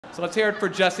So let's hear it for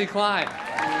Jessi Klein.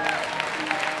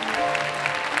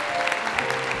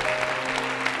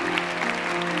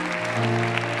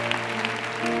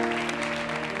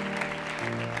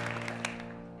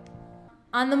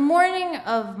 On the morning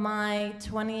of my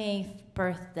 28th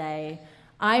birthday,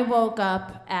 I woke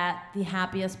up at the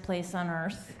happiest place on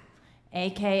earth,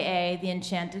 AKA the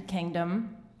Enchanted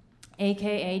Kingdom,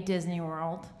 AKA Disney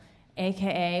World,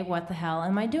 AKA what the hell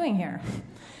am I doing here?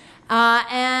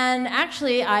 And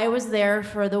actually, I was there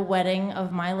for the wedding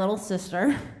of my little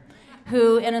sister,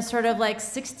 who, in a sort of like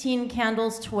 16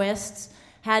 candles twist,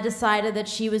 had decided that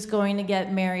she was going to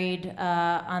get married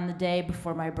on the day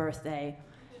before my birthday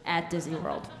at Disney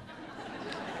World.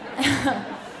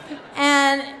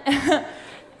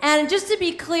 And just to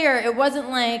be clear, it wasn't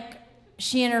like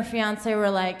she and her fiance were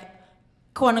like,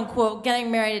 quote unquote,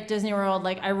 getting married at Disney World,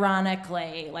 like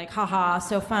ironically, like haha,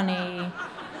 so funny.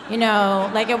 You know,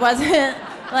 like it wasn't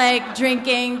like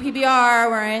drinking PBR,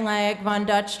 wearing like Von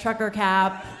Dutch trucker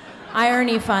cap,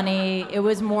 irony funny. It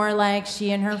was more like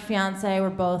she and her fiance were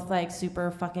both like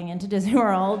super fucking into Disney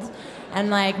World and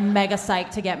like mega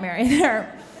psyched to get married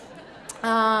there.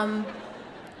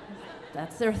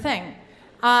 That's their thing.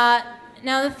 Now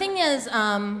the thing is,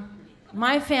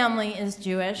 my family is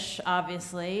Jewish,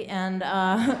 obviously, and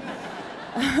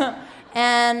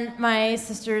and my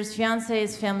sister's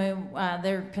fiance's family,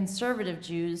 they're conservative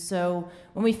Jews, so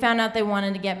when we found out they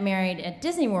wanted to get married at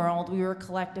Disney World, we were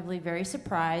collectively very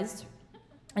surprised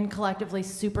and collectively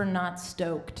super not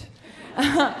stoked.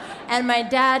 And my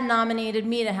dad nominated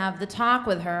me to have the talk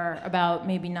with her about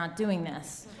maybe not doing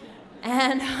this.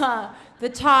 And the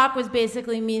talk was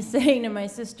basically me saying to my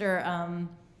sister,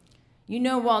 you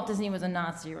know Walt Disney was a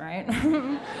Nazi, right?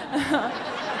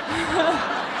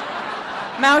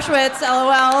 Mauschwitz,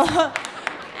 LOL.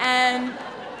 And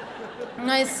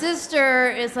my sister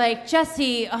is like,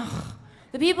 Jessi,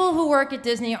 the people who work at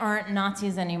Disney aren't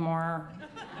Nazis anymore.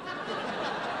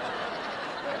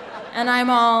 And I'm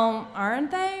all,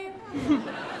 aren't they?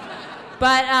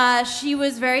 But she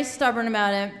was very stubborn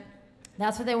about it.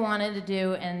 That's what they wanted to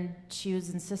do, and she was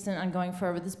insistent on going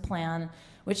forward with this plan,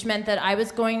 which meant that I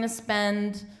was going to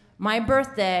spend my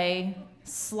birthday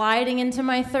sliding into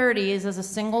my 30s as a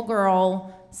single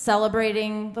girl,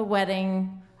 celebrating the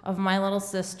wedding of my little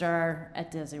sister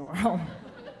at Disney World.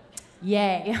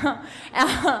 Yay.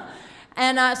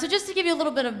 And so just to give you a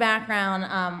little bit of background,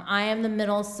 I am the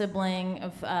middle sibling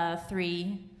of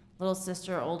 3, little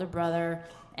sister, older brother.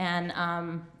 And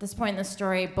at this point in the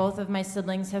story, both of my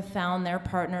siblings have found their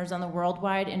partners on the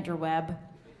worldwide interweb.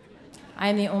 I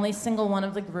am the only single one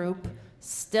of the group.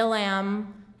 Still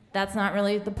am. That's not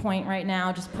really the point right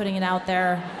now, just putting it out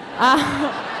there.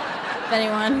 If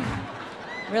anyone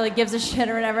really gives a shit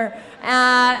or whatever.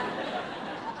 And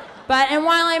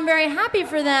while I'm very happy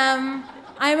for them,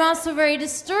 I'm also very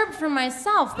disturbed for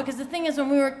myself, because the thing is, when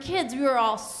we were kids, we were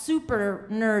all super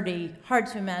nerdy. Hard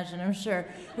to imagine, I'm sure.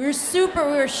 We were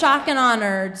shock and awe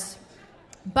nerds.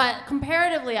 But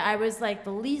comparatively, I was like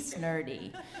the least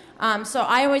nerdy. So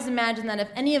I always imagined that if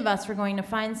any of us were going to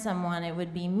find someone, it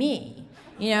would be me.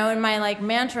 You know, and my like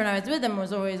mantra when I was with them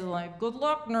was always like, good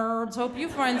luck, nerds, hope you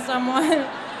find someone.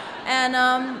 And,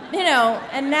 you know,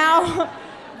 and now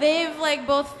they've like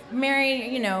both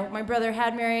married, you know, my brother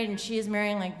had married and she is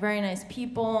marrying like very nice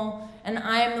people. And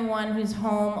I'm the one who's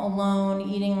home alone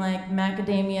eating like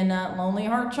macadamia nut Lonely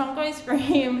Heart Chunk ice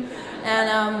cream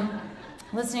and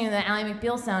listening to the Ally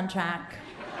McBeal soundtrack,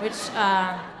 which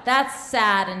that's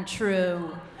sad and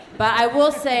true. But I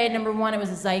will say, number one, it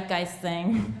was a zeitgeist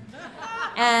thing.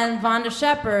 And Vonda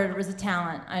Shepard was a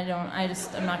talent. I'm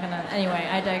not gonna, anyway,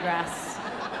 I digress.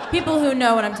 People who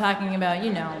know what I'm talking about,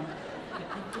 you know.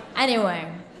 Anyway,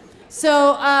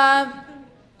 so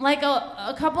like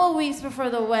a couple of weeks before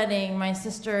the wedding, my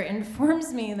sister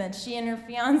informs me that she and her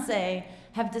fiance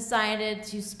have decided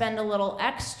to spend a little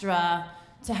extra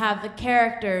to have the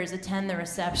characters attend the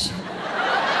reception.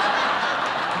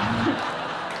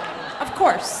 Of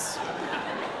course.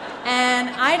 And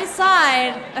I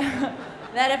decide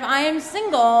that if I am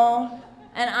single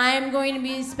and I am going to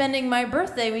be spending my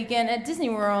birthday weekend at Disney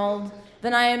World,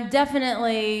 then I am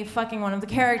definitely fucking one of the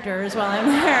characters while I'm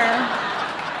there.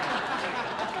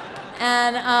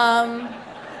 And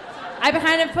I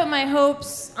kind of put my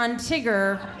hopes on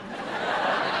Tigger,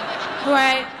 who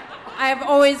I've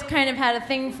always kind of had a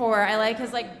thing for. I like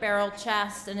his like barrel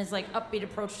chest and his like upbeat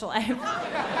approach to life.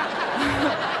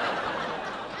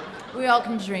 We all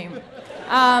can dream.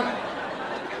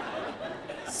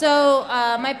 So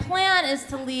my plan is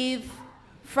to leave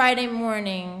Friday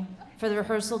morning for the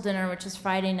rehearsal dinner, which is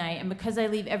Friday night. And because I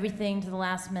leave everything to the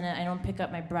last minute, I don't pick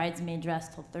up my bridesmaid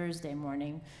dress till Thursday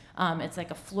morning. It's like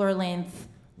a floor-length,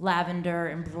 lavender,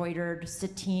 embroidered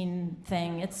sateen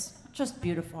thing. It's just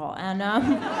beautiful. And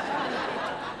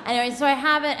anyway, so I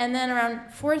have it, and then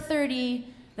around 4:30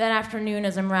 that afternoon,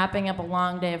 as I'm wrapping up a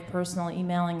long day of personal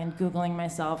emailing and Googling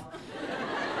myself,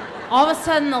 all of a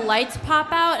sudden the lights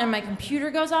pop out and my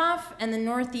computer goes off, and the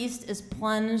Northeast is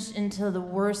plunged into the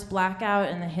worst blackout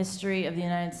in the history of the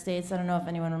United States. I don't know if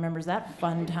anyone remembers that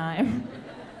fun time.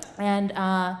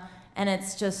 And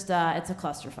it's just, it's a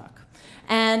clusterfuck.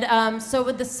 And so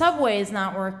with the subways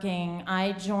not working,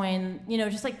 I join,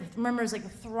 just like, remember, it's like the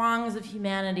throngs of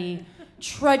humanity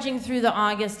trudging through the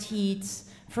August heat.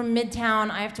 From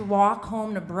Midtown, I have to walk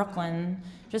home to Brooklyn,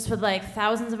 just with like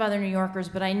thousands of other New Yorkers,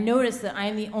 but I notice that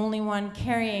I'm the only one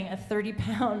carrying a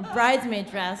 30-pound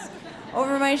bridesmaid dress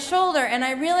over my shoulder, and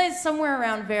I realized somewhere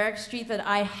around Varick Street that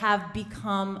I have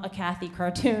become a Kathy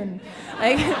cartoon.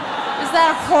 Like, is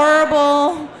that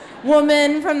horrible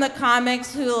woman from the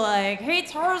comics who like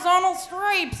hates horizontal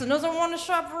stripes and doesn't want to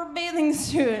shop for a bathing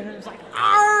suit, and it's like,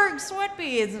 argh, sweat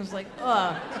beads, and it's like,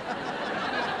 ugh.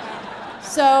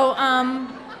 So,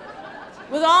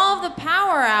 with all of the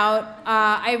power out,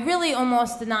 I really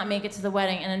almost did not make it to the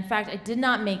wedding, and in fact, I did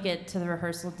not make it to the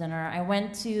rehearsal dinner. I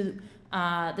went to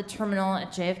the terminal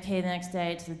at JFK the next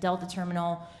day, to the Delta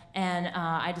terminal, and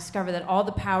I discovered that all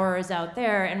the power is out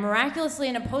there, and miraculously,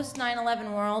 in a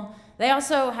post-9/11 world, they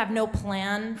also have no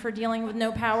plan for dealing with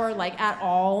no power, like, at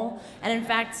all. And in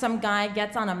fact, some guy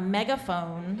gets on a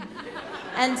megaphone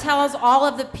and tells all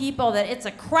of the people that it's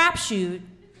a crapshoot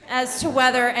as to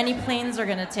whether any planes are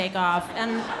gonna take off.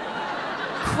 And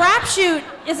crapshoot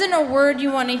isn't a word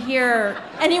you want to hear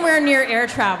anywhere near air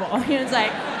travel. It's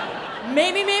like,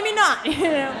 maybe, maybe not.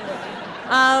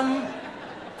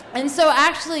 And so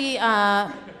actually, I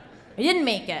didn't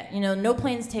make it. No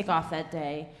planes take off that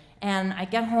day. And I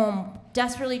get home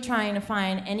desperately trying to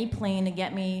find any plane to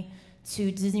get me to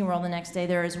Disney World the next day.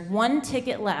 There is one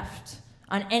ticket left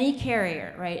on any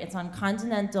carrier, right? It's on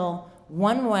Continental,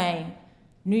 one way,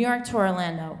 New York to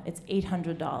Orlando. It's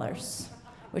 $800,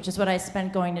 which is what I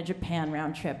spent going to Japan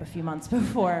round trip a few months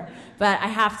before. But I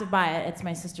have to buy it. It's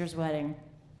my sister's wedding,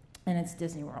 and it's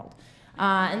Disney World.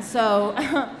 And so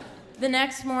the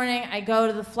next morning, I go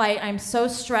to the flight. I'm so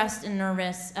stressed and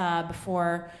nervous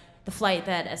before the flight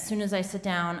that as soon as I sit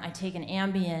down, I take an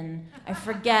Ambien. I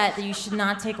forget that you should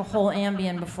not take a whole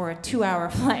Ambien before a 2-hour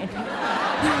flight.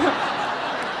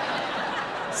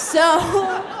 So,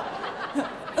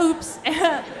 oops.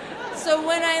 So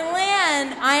when I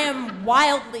land, I am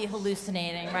wildly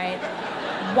hallucinating, right?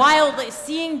 Wildly,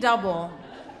 seeing double.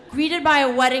 Greeted by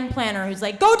a wedding planner who's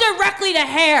like, go directly to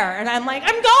hair. And I'm like,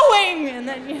 I'm going! And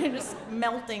then just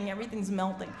melting, everything's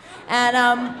melting.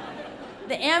 And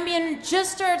the Ambien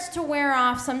just starts to wear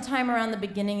off sometime around the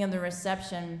beginning of the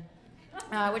reception,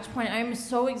 at which point I'm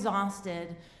so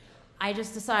exhausted, I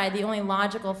just decide the only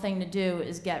logical thing to do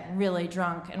is get really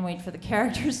drunk and wait for the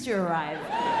characters to arrive.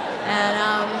 And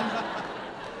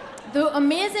the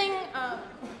amazing,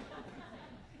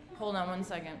 hold on one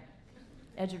second,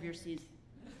 edge of your seat.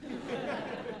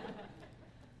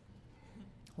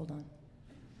 Hold on.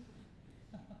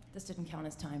 This didn't count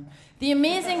as time. The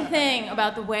amazing thing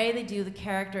about the way they do the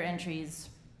character entries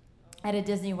at a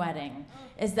Disney wedding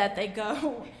is that they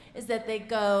go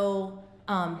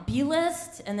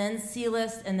B-list, and then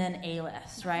C-list, and then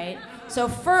A-list, right? So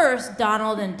first,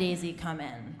 Donald and Daisy come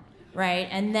in, right?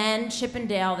 And then Chip and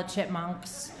Dale, the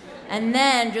chipmunks. And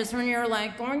then, just when you're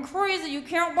like going crazy, you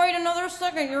can't wait another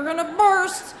second, you're gonna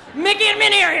burst, Mickey and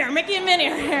Minnie are here, Mickey and Minnie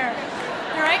are here.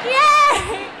 You're like,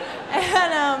 yay!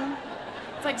 And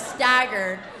it's like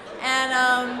staggered.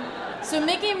 And so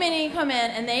Mickey and Minnie come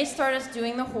in, and they start us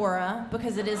doing the hora,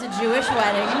 because it is a Jewish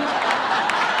wedding.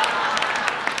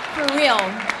 For real.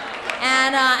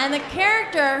 And the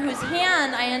character whose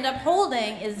hand I end up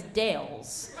holding is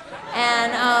Dale's.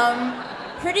 And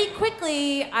pretty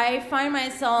quickly, I find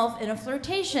myself in a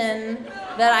flirtation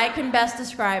that I can best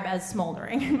describe as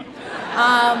smoldering.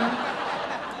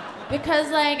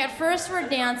 Because, like, at first we're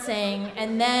dancing,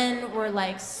 and then we're,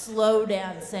 like, slow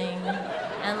dancing,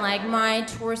 and, like, my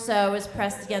torso is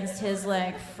pressed against his,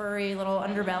 like, furry little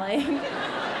underbelly.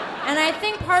 And I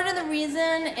think part of the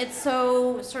reason it's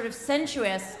so sort of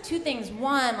sensuous, two things.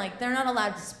 One, like, they're not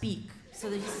allowed to speak, so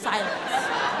there's silence.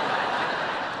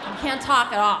 You can't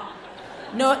talk at all.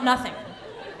 No, nothing.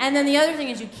 And then the other thing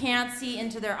is you can't see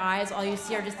into their eyes. All you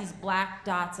see are just these black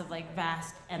dots of, like,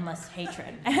 vast, endless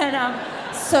hatred.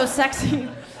 And so sexy.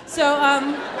 So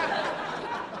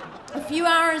a few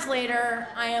hours later,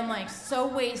 I am, like, so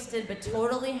wasted but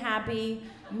totally happy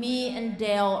Me and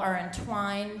Dale are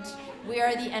entwined. We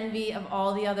are the envy of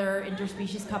all the other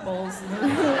interspecies couples.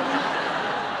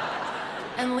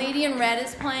 And Lady in Red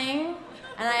is playing,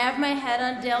 and I have my head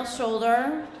on Dale's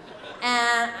shoulder,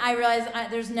 and I realize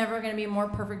there's never going to be a more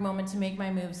perfect moment to make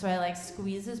my move, so I like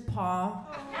squeeze his paw,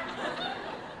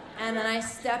 and then I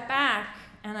step back,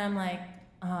 and I'm like,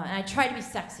 and I try to be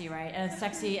sexy, right? And as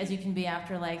sexy as you can be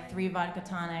after like 3 vodka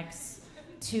tonics,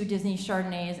 2 Disney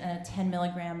Chardonnays, and a 10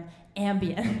 milligram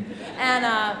Ambien. And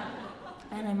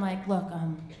I'm like, look,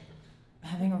 I'm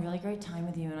having a really great time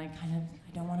with you, and I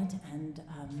don't want it to end.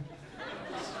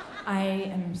 I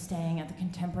am staying at the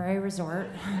Contemporary Resort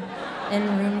in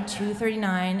room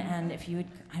 239, and if you would,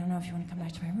 I don't know if you want to come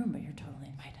back to my room, but you're totally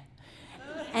invited.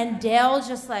 And Dale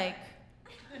just like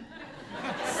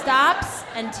stops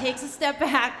and takes a step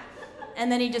back,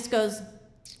 and then he just goes,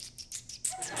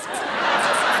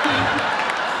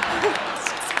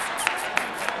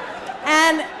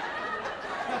 and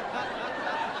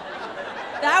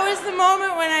that was the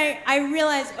moment when I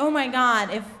realized, oh my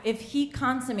God, if he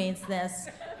consummates this,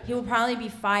 he will probably be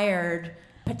fired,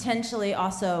 potentially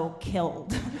also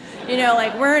killed. You know,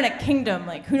 like we're in a kingdom,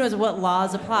 like who knows what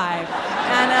laws apply.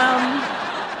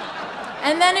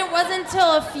 And then it wasn't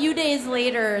until a few days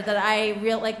later that I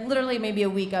like literally maybe a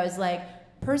week, I was like,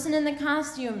 person in the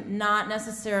costume, not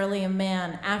necessarily a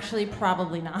man, actually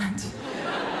probably not.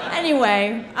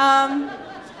 Anyway,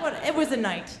 it was a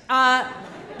night.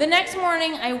 The next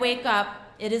morning I wake up,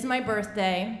 it is my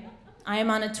birthday, I am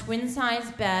on a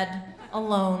twin-size bed,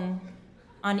 alone,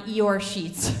 on Eeyore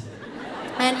sheets.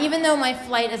 And even though my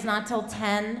flight is not till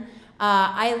 10,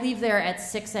 I leave there at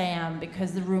 6 a.m.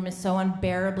 because the room is so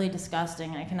unbearably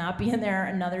disgusting. I cannot be in there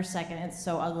another second. It's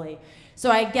so ugly.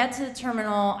 So I get to the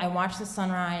terminal. I watch the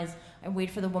sunrise. I wait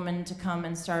for the woman to come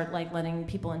and start like letting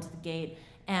people into the gate.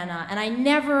 And I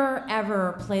never,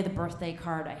 ever play the birthday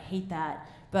card. I hate that.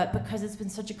 But because it's been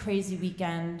such a crazy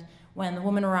weekend, when the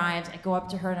woman arrives, I go up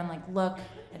to her and I'm like, look,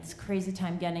 it's crazy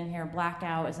time getting here,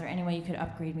 blackout. Is there any way you could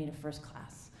upgrade me to first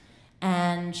class?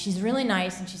 And she's really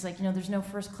nice, and she's like, you know, there's no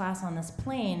first class on this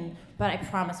plane, but I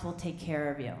promise we'll take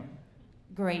care of you.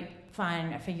 Great,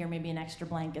 fine. I figure maybe an extra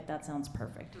blanket, that sounds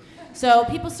perfect. So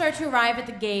people start to arrive at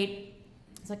the gate.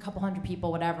 It's a couple hundred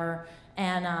people, whatever.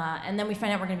 And then we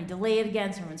find out we're going to be delayed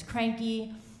again, so everyone's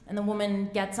cranky. And the woman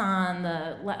gets on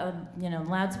the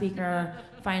loudspeaker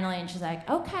finally, and she's like,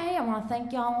 okay, I want to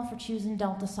thank y'all for choosing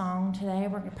Delta Song today.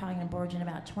 We're probably going to board you in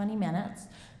about 20 minutes.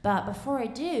 But before I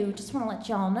do, just want to let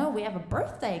y'all know we have a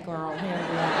birthday girl here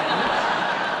today.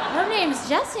 Her name's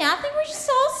Jessi. I think we should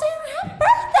all sing her happy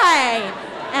birthday.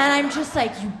 And I'm just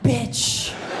like, you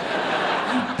bitch.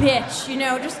 You bitch. You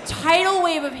know, just tidal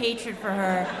wave of hatred for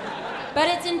her. But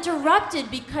it's interrupted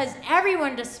because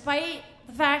everyone, despite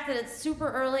the fact that it's super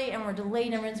early and we're delayed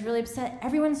and everyone's really upset,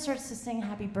 everyone starts to sing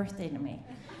happy birthday to me.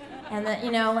 And that,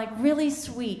 you know, like really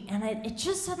sweet. And it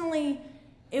just suddenly,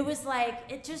 it was like,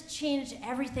 it just changed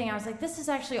everything. I was like, this has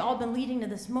actually all been leading to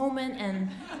this moment. And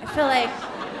I feel like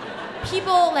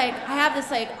people, like, I have this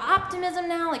like optimism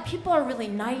now. Like people are really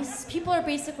nice. People are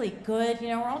basically good. You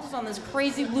know, we're all just on this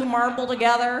crazy blue marble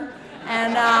together. And,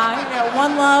 you know,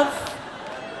 one love.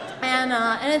 And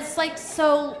it's like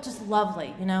so just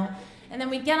lovely, you know? And then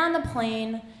we get on the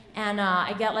plane, and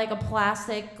I get like a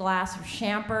plastic glass of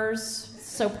Champers,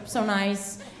 so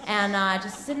nice, and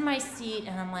just sit in my seat,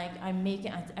 and I'm like,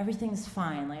 everything's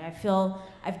fine. Like I feel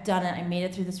I've done it. I made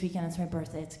it through this weekend. It's my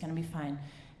birthday. It's gonna be fine,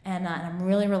 and I'm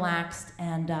really relaxed.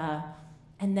 And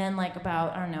then like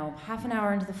about, I don't know, half an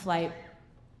hour into the flight,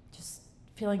 just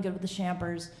feeling good with the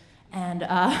Champers, and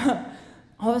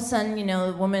all of a sudden, you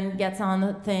know, the woman gets on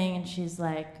the thing, and she's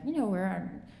like, you know, we're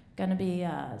gonna be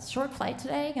a short flight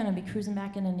today, gonna be cruising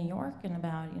back into New York in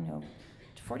about,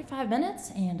 45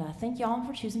 minutes, and thank y'all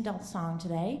for choosing Delta Song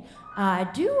today. I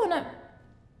do wanna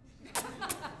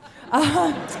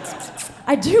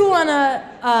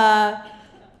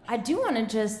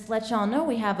just let y'all know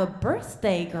we have a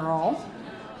birthday girl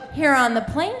here on the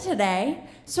plane today,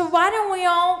 so why don't we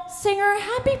all sing her a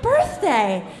happy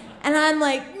birthday? And I'm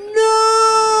like,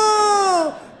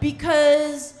 no,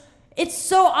 because it's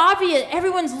so obvious.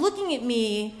 Everyone's looking at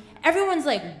me. Everyone's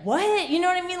like, what? You know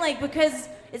what I mean? Like, because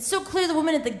it's so clear the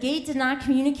woman at the gate did not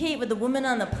communicate with the woman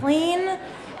on the plane.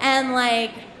 And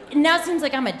like, now it seems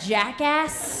like I'm a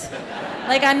jackass.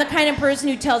 Like I'm the kind of person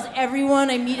who tells everyone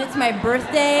I meet it's my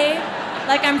birthday.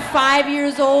 Like I'm 5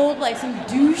 years old, like some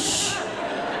douche.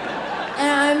 And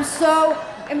I'm so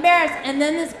embarrassed. And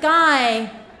then this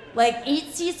guy, like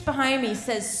 8 seats behind me,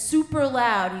 says super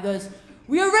loud, he goes,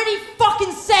 we already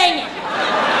fucking sang it.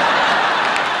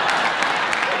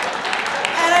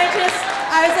 And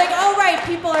I was like, oh right,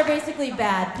 people are basically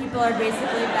bad. People are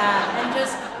basically bad. And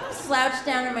just slouched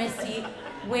down in my seat,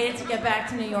 waited to get back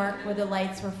to New York where the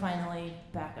lights were finally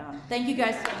back on. Thank you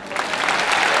guys so much.